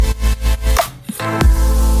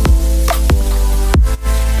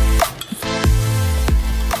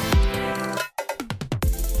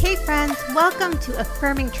to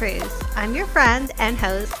Affirming Truths. I'm your friend and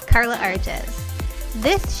host, Carla Arges.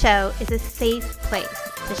 This show is a safe place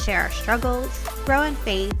to share our struggles, grow in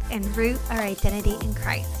faith, and root our identity in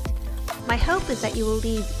Christ. My hope is that you will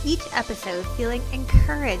leave each episode feeling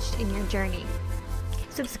encouraged in your journey.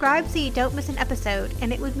 Subscribe so you don't miss an episode,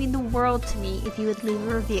 and it would mean the world to me if you would leave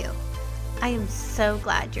a review. I am so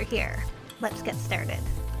glad you're here. Let's get started.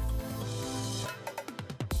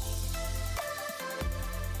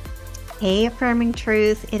 Hey, Affirming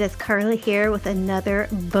Truths. It is Carla here with another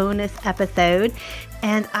bonus episode,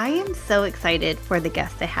 and I am so excited for the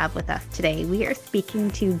guest I have with us today. We are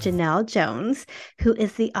speaking to Jenell Jones, who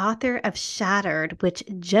is the author of Shattered, which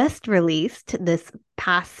just released this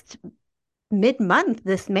past mid-month,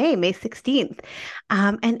 this May 16th.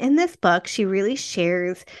 And in this book, she really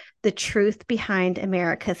shares the truth behind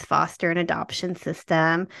America's foster and adoption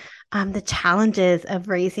system, the challenges of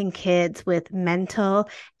raising kids with mental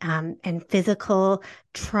and physical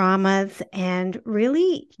traumas, and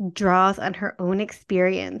really draws on her own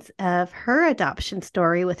experience of her adoption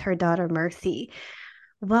story with her daughter, Mercy.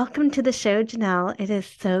 Welcome to the show, Jenell. It is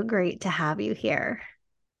so great to have you here.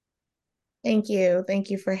 Thank you. Thank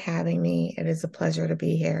you for having me. It is a pleasure to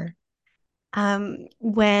be here.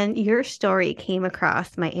 When your story came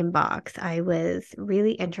across my inbox, I was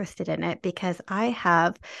really interested in it because I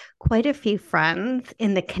have quite a few friends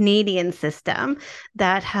in the Canadian system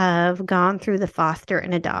that have gone through the foster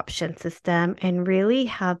and adoption system and really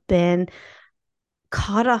have been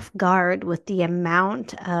caught off guard with the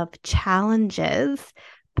amount of challenges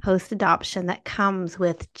post-adoption that comes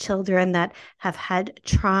with children that have had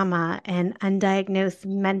trauma and undiagnosed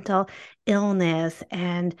mental illness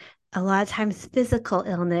and a lot of times physical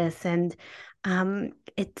illness, and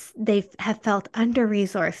they have felt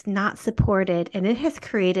under-resourced, not supported, and it has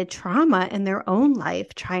created trauma in their own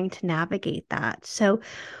life trying to navigate that. So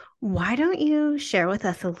why don't you share with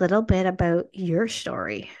us a little bit about your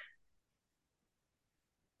story?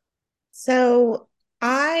 So,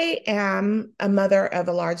 I am a mother of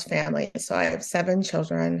a large family. So, I have 7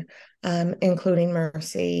 children, including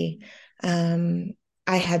Mercy. Um,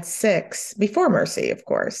 I had 6 before Mercy, of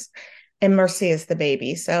course, and Mercy is the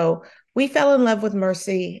baby. So, we fell in love with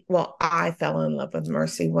Mercy. Well, I fell in love with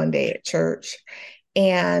Mercy one day at church,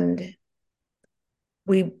 and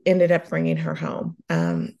we ended up bringing her home.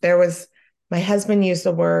 My husband used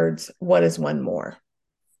the words, "What is one more?"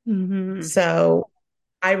 Mm-hmm. So,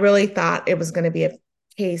 I really thought it was going to be a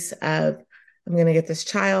case of I'm going to get this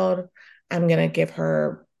child, I'm going to give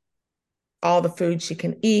her all the food she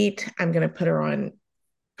can eat, I'm going to put her in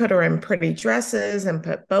pretty dresses and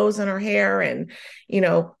put bows in her hair and you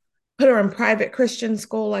know put her in private Christian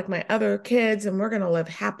school like my other kids, and we're going to live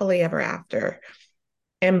happily ever after.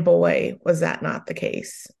 And boy, was that not the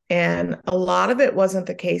case. And a lot of it wasn't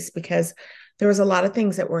the case because there was a lot of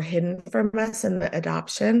things that were hidden from us in the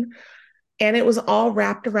adoption, and it was all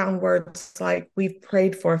wrapped around words like, "We've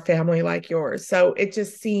prayed for a family like yours." So it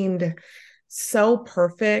just seemed so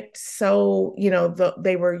perfect. So,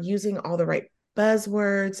 they were using all the right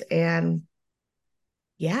buzzwords. And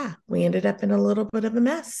yeah, we ended up in a little bit of a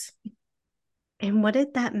mess. And what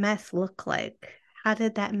did that mess look like? How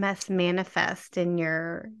did that mess manifest in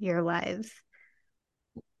your lives?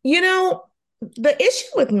 You know, the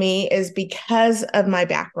issue with me is because of my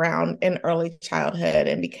background in early childhood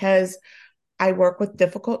and because I work with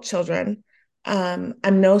difficult children. I'm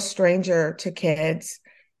no stranger to kids.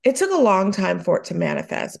 It took a long time for it to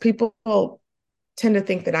manifest. People tend to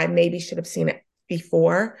think that I maybe should have seen it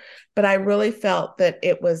before, but I really felt that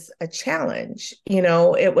it was a challenge.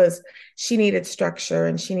 She needed structure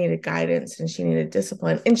and she needed guidance and she needed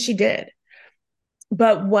discipline, and she did.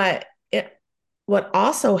 But what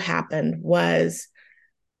also happened was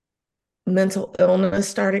mental illness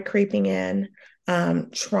started creeping in,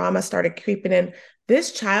 trauma started creeping in.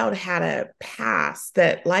 This child had a past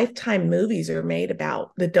that Lifetime movies are made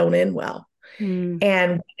about that don't end well. Mm.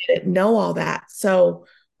 And we didn't know all that. So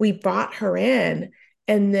we brought her in,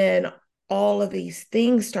 and then all of these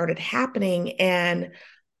things started happening. And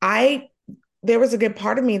I, there was a good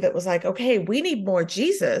part of me that was like, okay, we need more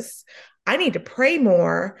Jesus. I need to pray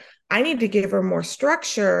more. I need to give her more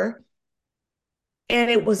structure. And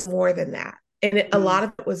it was more than that. And a lot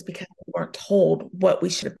of it was because we weren't told what we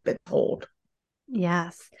should have been told.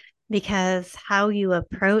 Yes, because how you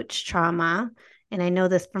approach trauma, and I know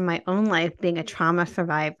this from my own life being a trauma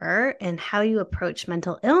survivor, and how you approach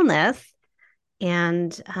mental illness.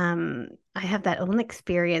 And I have that own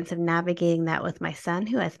experience of navigating that with my son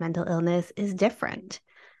who has mental illness is different.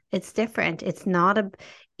 It's different.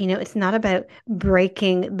 It's not about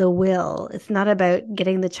breaking the will. It's not about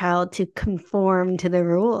getting the child to conform to the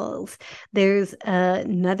rules. There's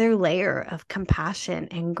another layer of compassion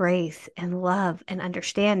and grace and love and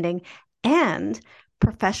understanding and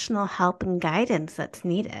professional help and guidance that's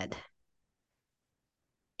needed.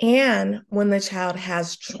 And when the child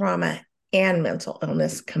has trauma and mental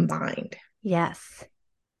illness combined. Yes.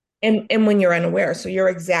 And when you're unaware. So you're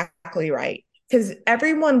exactly right. Because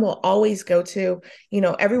everyone will always go to,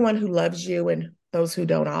 everyone who loves you and those who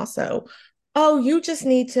don't also. Oh, you just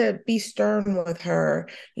need to be stern with her.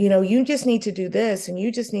 You just need to do this and you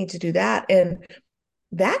just need to do that. And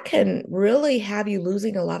that can really have you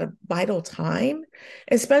losing a lot of vital time,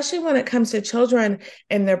 especially when it comes to children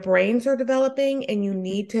and their brains are developing and you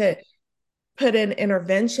need to put in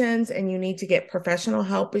interventions and you need to get professional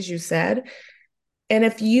help, as you said. And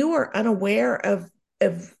if you are unaware of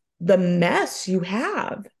the mess you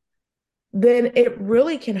have, then it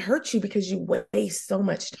really can hurt you because you waste so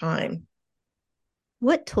much time.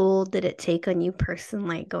 What toll did it take on you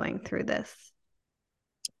personally going through this?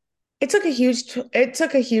 It took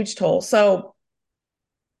a huge toll. So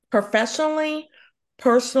professionally,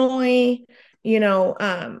 personally, when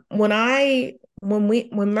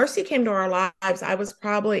Mercy came to our lives, I was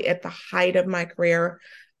probably at the height of my career.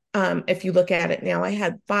 If you look at it now, I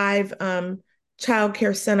had five child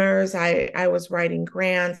care centers. I was writing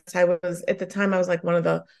grants. I was at the time I was like one of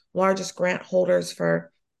the largest grant holders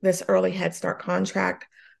for this early Head Start contract.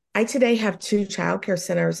 I today have two child care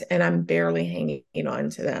centers and I'm barely hanging on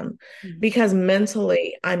to them Mm. because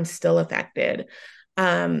mentally I'm still affected.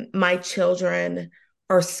 My children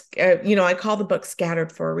are, I call the book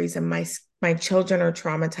Scattered for a reason. My children are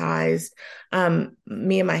traumatized.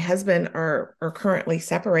 Me and my husband are currently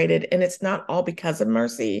separated, and it's not all because of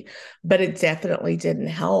Mercy, but it definitely didn't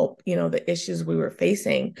help, the issues we were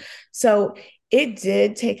facing. So it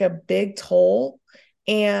did take a big toll.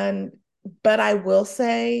 And but I will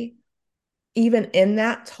say, even in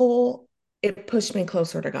that toll, it pushed me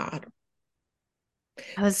closer to God.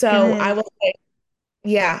 I was So gonna,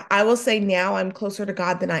 I will say now I'm closer to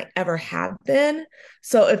God than I ever have been.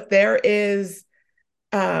 So if there is,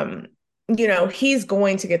 um, he's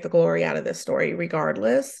going to get the glory out of this story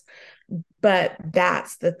regardless. But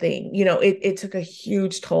that's the thing, it took a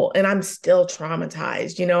huge toll and I'm still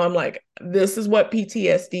traumatized. I'm like, this is what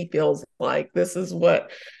PTSD feels like. This is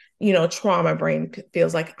what, trauma brain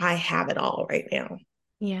feels like. I have it all right now.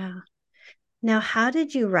 yeah. Now, how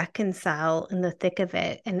did you reconcile in the thick of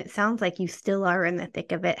it? And it sounds like you still are in the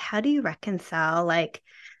thick of it. How do you reconcile, like,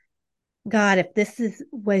 God, if this is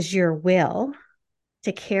was your will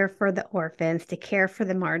to care for the orphans, to care for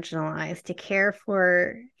the marginalized, to care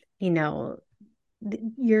for, you know,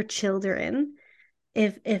 your children,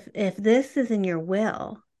 if this is in your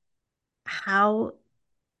will, how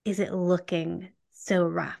is it looking so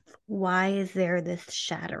rough? Why is there this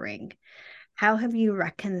shattering? How have you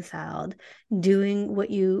reconciled doing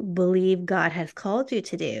what you believe God has called you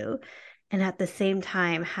to do and at the same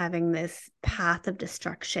time having this path of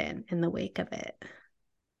destruction in the wake of it?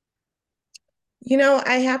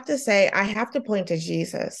 I have to say, I have to point to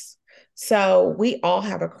Jesus. So we all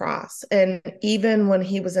have a cross. And even when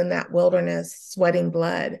he was in that wilderness sweating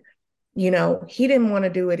blood, he didn't want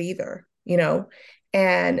to do it either,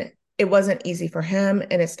 and it wasn't easy for him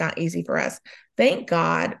and it's not easy for us. Thank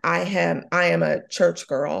God I am a church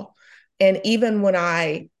girl. And even when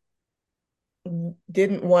I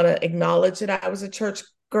didn't want to acknowledge that I was a church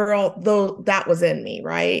girl, though that was in me,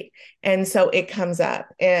 right? And so it comes up.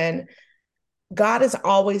 And God has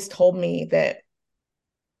always told me that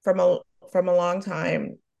from a long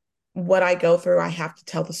time, what I go through, I have to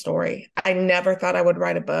tell the story. I never thought I would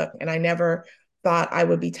write a book, and I never thought I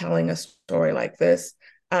would be telling a story like this,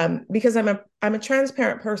 because I'm a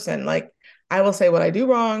transparent person. Like I will say what I do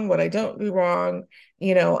wrong, what I don't do wrong.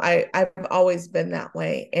 I've always been that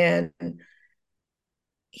way, and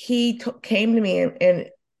came to me, and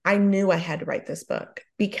I knew I had to write this book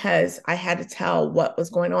because I had to tell what was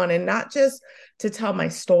going on, and not just to tell my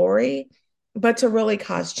story, but to really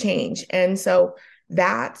cause change. And so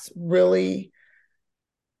that's really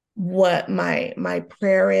what my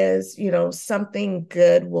prayer is. Something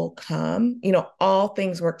good will come. All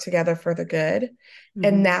things work together for the good.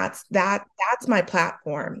 And Mhm. that's my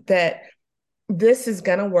platform, that this is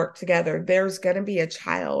going to work together. There's going to be a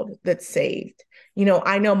child that's saved.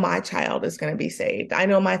 I know my child is going to be saved. I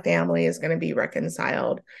know my family is going to be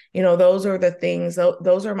reconciled. Those are the things,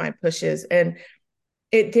 those are my pushes. And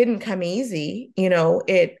it didn't come easy.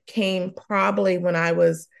 It came probably when I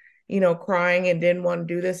was, crying and didn't want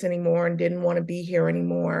to do this anymore and didn't want to be here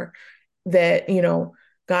anymore. That,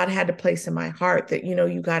 God had to place in my heart that,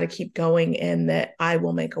 you got to keep going and that I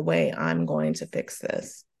will make a way. I'm going to fix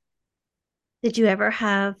this. Did you ever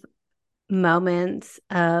have moments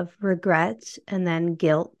of regret and then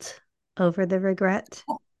guilt over the regret?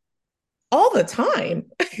 All the time.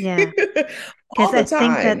 Yeah. Because All I the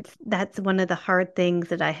think time. that's one of the hard things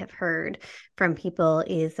that I have heard from people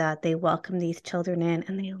is that they welcome these children in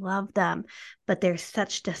and they love them, but there's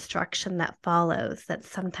such destruction that follows that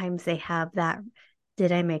sometimes they have that,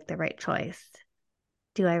 did I make the right choice?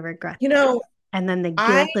 Do I regret You this? know, And then the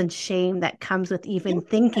I, guilt and shame that comes with even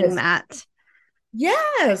thinking yes, that.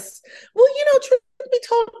 yes. Well, truth be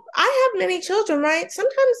told, I have many children, right?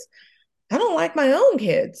 Sometimes I don't like my own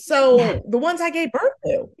kids. Yeah. So the ones I gave birth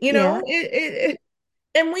to, Yeah.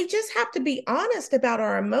 and we just have to be honest about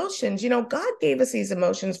our emotions. God gave us these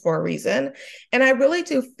emotions for a reason. And I really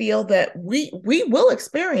do feel that we will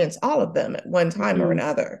experience all of them at one time or Hmm.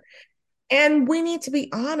 another. And we need to be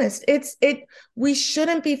honest. We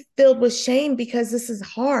shouldn't be filled with shame because this is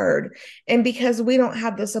hard and because we don't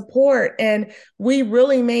have the support and we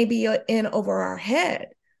really may be in over our head.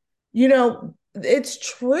 It's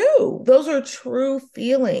true. Those are true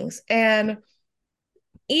feelings. And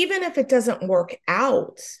even if it doesn't work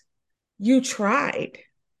out, you tried.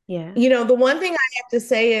 Yeah. The one thing I have to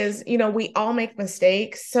say is, we all make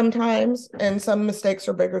mistakes sometimes, and some mistakes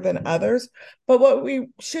are bigger than others. But what we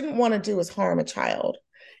shouldn't want to do is harm a child.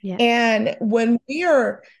 Yeah. And when we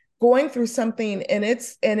are going through something and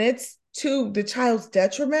it's to the child's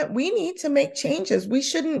detriment, we need to make changes. We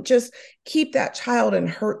shouldn't just keep that child and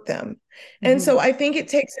hurt them. And Hmm. so I think it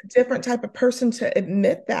takes a different type of person to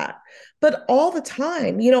admit that. But all the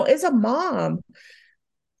time, as a mom,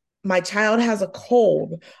 my child has a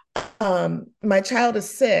cold, my child is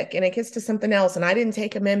sick and it gets to something else and I didn't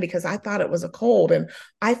take him in because I thought it was a cold and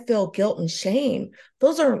I feel guilt and shame.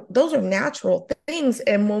 Those are natural things.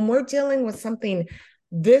 And when we're dealing with something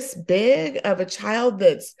this big of a child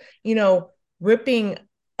that's, ripping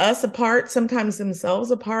us apart, sometimes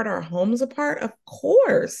themselves apart, our homes apart, of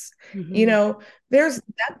course, you Hmm. know, there's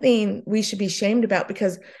nothing we should be shamed about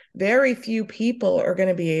because very few people are going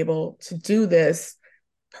to be able to do this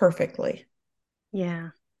perfectly. Yeah.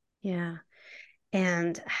 Yeah.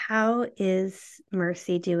 And how is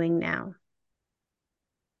Mercy doing now?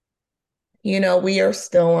 We are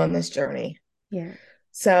still on this journey. Yeah.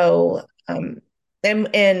 So,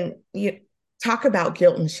 and you talk about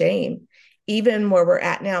guilt and shame. Even where we're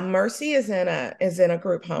at now, Mercy is in a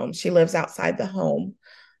group home. She lives outside the home,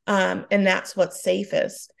 and that's what's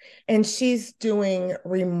safest. And she's doing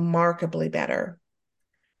remarkably better.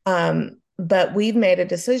 But we've made a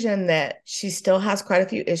decision that she still has quite a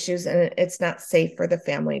few issues, and it's not safe for the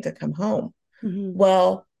family to come home. Hmm.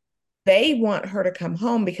 Well, they want her to come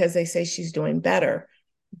home because they say she's doing better.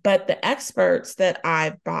 But the experts that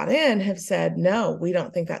I've brought in have said, no, we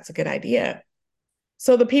don't think that's a good idea.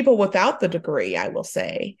 So the people without the degree, I will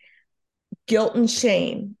say, guilt and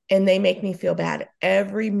shame, and they make me feel bad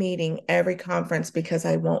every meeting, every conference because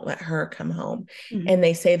I won't let her come home. And Hmm.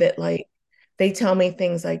 they say that, like, they tell me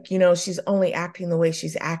things like, she's only acting the way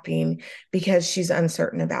she's acting because she's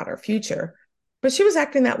uncertain about her future. But she was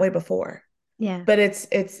acting that way before. Yeah. But it's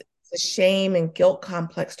a shame and guilt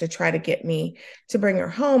complex to try to get me to bring her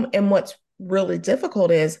home. And what's really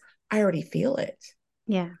difficult is I already feel it.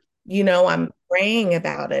 Yeah. I'm praying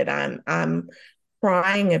about it. I'm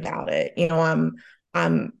crying about it.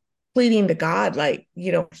 I'm pleading to God, like,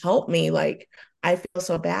 help me. Like, I feel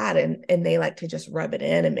so bad. And they like to just rub it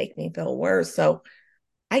in and make me feel worse. So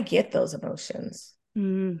I get those emotions.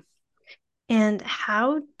 Mm. And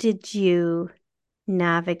how did you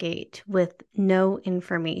navigate with no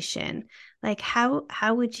information? Like how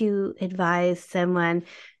would you advise someone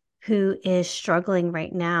who is struggling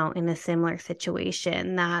right now in a similar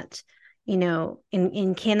situation that,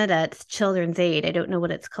 in Canada, it's Children's Aid. I don't know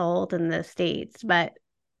what it's called in the States, but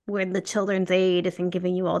where the Children's Aid isn't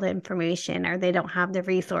giving you all the information or they don't have the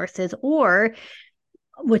resources, or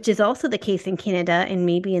which is also the case in Canada and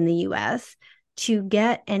maybe in the US, to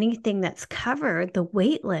get anything that's covered, the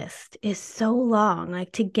wait list is so long.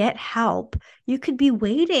 Like to get help, you could be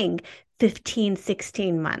waiting 15,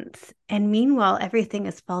 16 months. And meanwhile, everything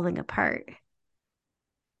is falling apart.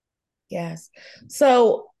 Yes.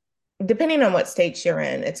 So depending on what states you're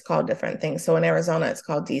in, it's called different things. So in Arizona, it's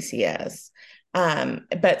called DCS.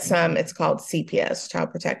 But some it's called CPS,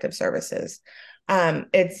 Child Protective Services.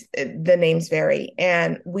 The names vary.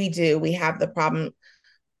 And we have the problem.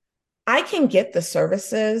 I can get the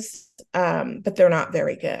services, but they're not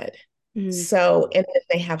very good. Mm. So, and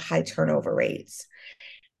they have high turnover rates.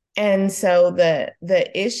 And so the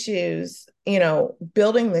issues,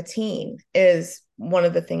 building the team is one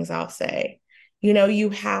of the things I'll say. You know, you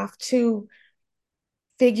have to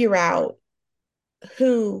figure out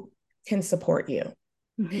who can support you.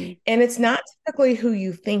 Mm-hmm. And it's not typically who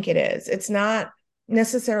you think it is. It's not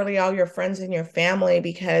necessarily all your friends and your family,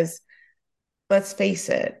 because let's face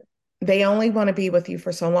it, they only want to be with you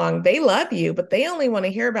for so long. They love you, but they only want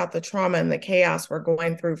to hear about the trauma and the chaos we're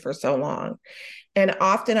going through for so long. And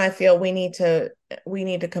often I feel we need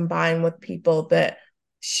to combine with people that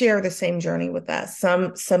share the same journey with us.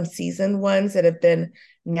 Some seasoned ones that have been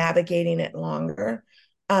navigating it longer.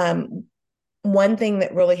 Um, One thing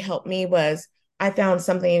that really helped me was I found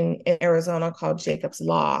something in Arizona called Jacob's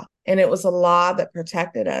Law, and it was a law that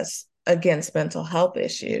protected us against mental health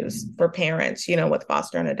issues for parents, with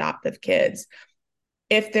foster and adoptive kids.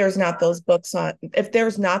 If there's not those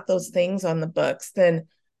things on the books, then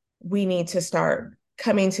we need to start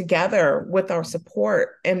coming together with our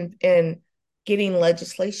support and getting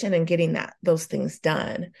legislation and getting those things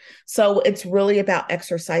done. So it's really about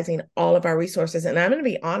exercising all of our resources. And I'm going to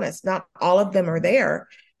be honest, not all of them are there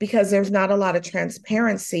because there's not a lot of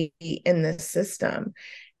transparency in this system.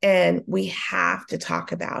 And we have to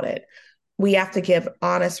talk about it. We have to give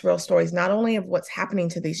honest, real stories, not only of what's happening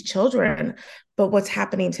to these children, but what's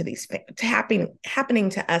happening happening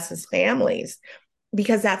to us as families,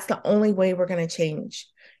 because that's the only way we're going to change.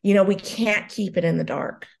 We can't keep it in the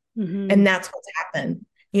dark. Mm-hmm. And that's what's happened.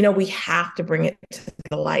 We have to bring it to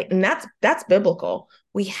the light. And that's biblical.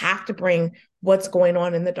 We have to bring what's going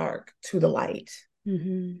on in the dark to the light.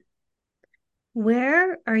 Mm-hmm.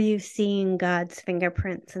 Where are you seeing God's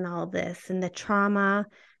fingerprints in all this, in the trauma,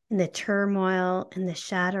 in the turmoil, in the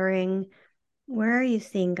shattering? Where are you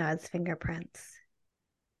seeing God's fingerprints?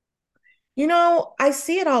 I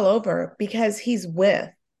see it all over because he's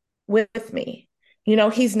with me.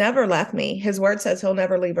 He's never left me. His word says he'll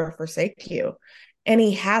never leave or forsake you. And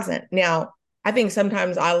he hasn't. Now, I think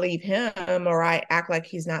sometimes I leave him or I act like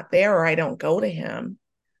he's not there or I don't go to him,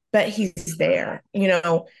 but he's there.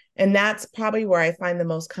 And that's probably where I find the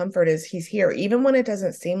most comfort is he's here. Even when it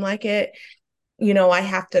doesn't seem like it, I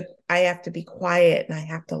have to be quiet and I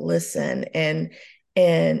have to listen and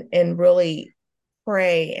really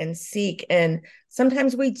pray and seek. And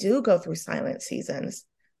sometimes we do go through silent seasons,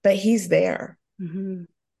 but he's there. Mm-hmm.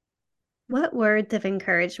 What words of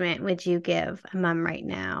encouragement would you give a mom right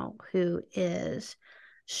now who is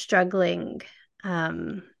struggling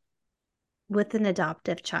um, with an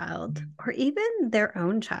adoptive child or even their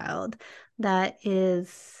own child that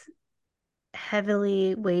is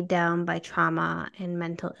heavily weighed down by trauma and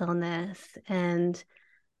mental illness and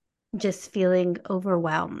just feeling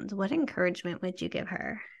overwhelmed? What encouragement would you give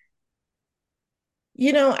her?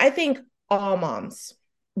 I think all moms,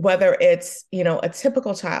 whether it's, a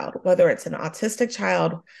typical child, whether it's an autistic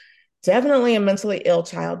child, definitely a mentally ill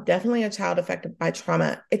child, definitely a child affected by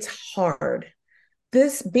trauma, it's hard.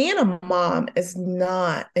 This being a mom is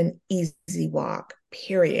not an easy walk,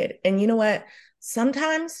 period. And you know what?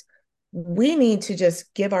 Sometimes we need to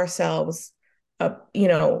just give ourselves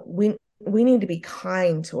we need to be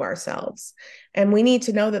kind to ourselves. And we need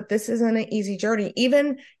to know that this isn't an easy journey.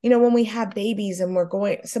 Even, when we have babies and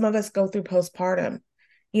some of us go through postpartum,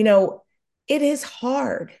 you know, it is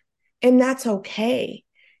hard and that's okay.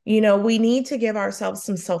 We need to give ourselves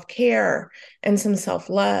some self-care and some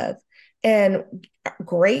self-love and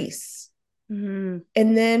grace. Mm-hmm.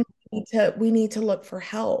 And then we need to look for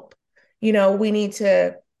help. We need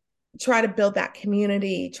to try to build that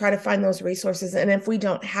community, try to find those resources. And if we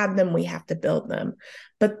don't have them, we have to build them.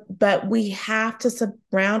 But we have to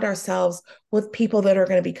surround ourselves with people that are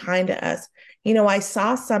going to be kind to us. I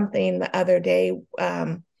saw something the other day.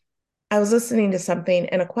 I was listening to something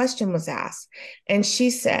and a question was asked, and she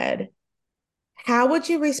said, how would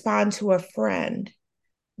you respond to a friend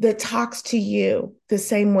that talks to you the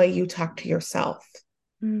same way you talk to yourself?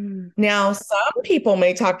 Mm, Now, some people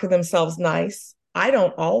may talk to themselves nice. I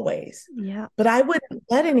don't always, yeah, but I wouldn't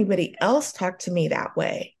let anybody else talk to me that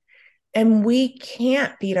way. And we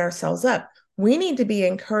can't beat ourselves up. We need to be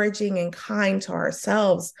encouraging and kind to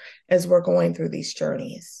ourselves as we're going through these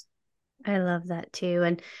journeys. I love that too.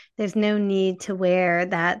 And there's no need to wear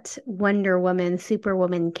that Wonder Woman,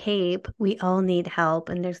 Superwoman cape. We all need help,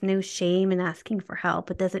 and there's no shame in asking for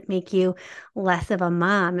help. It doesn't make you less of a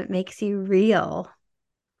mom, it makes you real.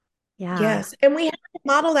 Yeah. Yes. And we have to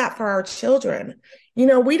model that for our children.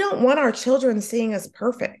 We don't want our children seeing us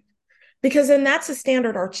perfect because then that's a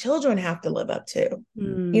standard our children have to live up to.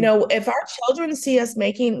 Mm, If our children see us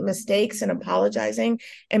making mistakes and apologizing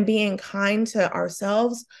and being kind to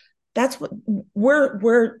ourselves, that's what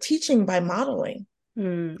we're teaching by modeling. I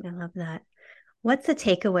love that. What's a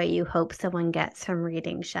takeaway you hope someone gets from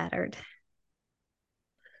reading Shattered?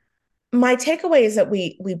 my takeaway is that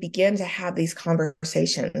we begin to have these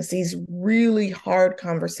conversations, these really hard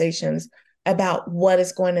conversations about what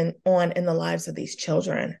is going on in the lives of these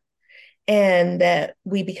children, and that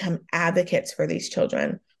we become advocates for these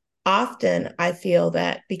children. Often I feel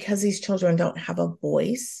that because these children don't have a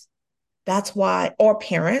voice, that's why, or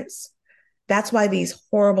parents, that's why these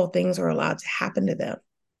horrible things are allowed to happen to them.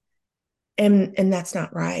 And that's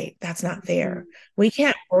not right. That's not fair. We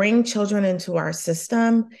can't bring children into our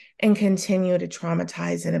system and continue to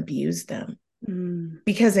traumatize and abuse them Mm-hmm.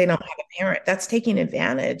 because they don't have a parent. That's taking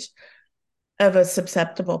advantage of a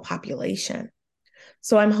susceptible population.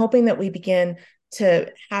 So I'm hoping that we begin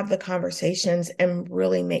to have the conversations and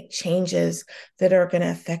really make changes that are going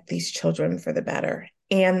to affect these children for the better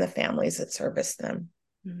and the families that service them.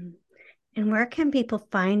 Mm-hmm. And where can people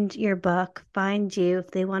find your book, find you if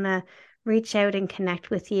they want to reach out and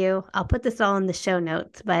connect with you? I'll put this all in the show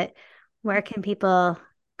notes, but where can people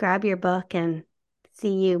grab your book and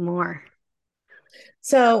see you more?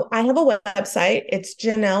 So I have a website. It's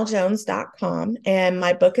jenelljones.com, and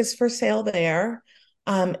my book is for sale there.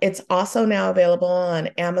 It's also now available on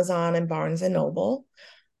Amazon and Barnes and Noble.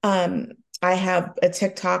 Um, I have a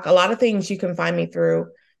TikTok, a lot of things you can find me through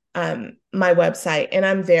my website, and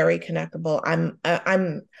I'm very connectable.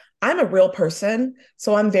 I'm a real person,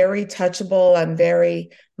 so I'm very touchable. I'm very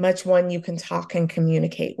much one you can talk and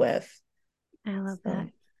communicate with. I love that.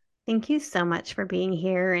 So Thank you so much for being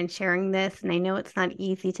here and sharing this. And I know it's not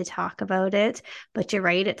easy to talk about it, but you're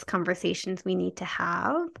right, it's conversations we need to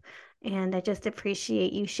have. And I just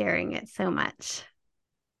appreciate you sharing it so much.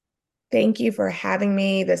 thank you for having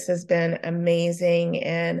me. This has been amazing,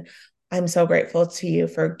 and I'm so grateful to you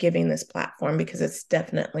for giving this platform because it's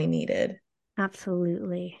definitely needed.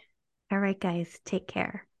 Absolutely. All right, guys, take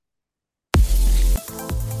care.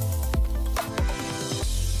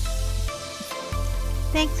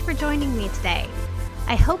 Thanks for joining me today.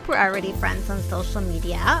 I hope we're already friends on social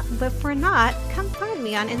media, but if we're not, come find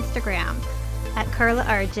me on Instagram at Carla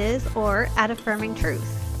Arges or at Affirming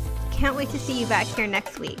Truth. Can't wait to see you back here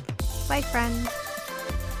next week. Bye, friends.